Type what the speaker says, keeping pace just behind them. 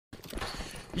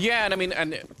Yeah, and I mean,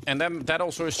 and then that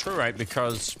also is true, right?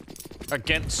 Because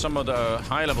against some of the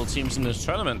high-level teams in this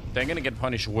tournament, they're gonna get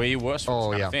punished way worse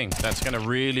for this kind of thing. That's gonna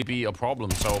really be a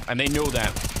problem. So, and they know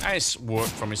that. Nice work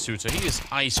from misutaaa. He is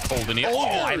ice cold in here. Oh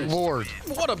my lord!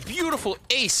 What a beautiful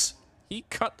ace! He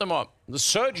cut them up. The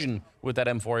surgeon with that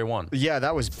M4A1. Yeah,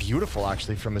 that was beautiful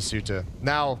actually from misutaaa.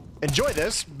 Now, enjoy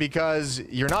this because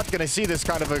you're not gonna see this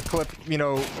kind of a clip, you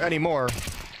know, anymore.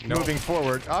 No. Moving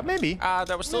forward. Maybe.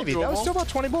 That was still doable. That was still about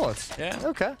 20 bullets. Yeah.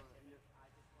 Okay.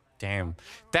 Damn.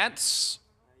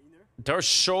 There are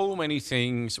so many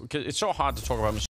things. It's so hard to talk about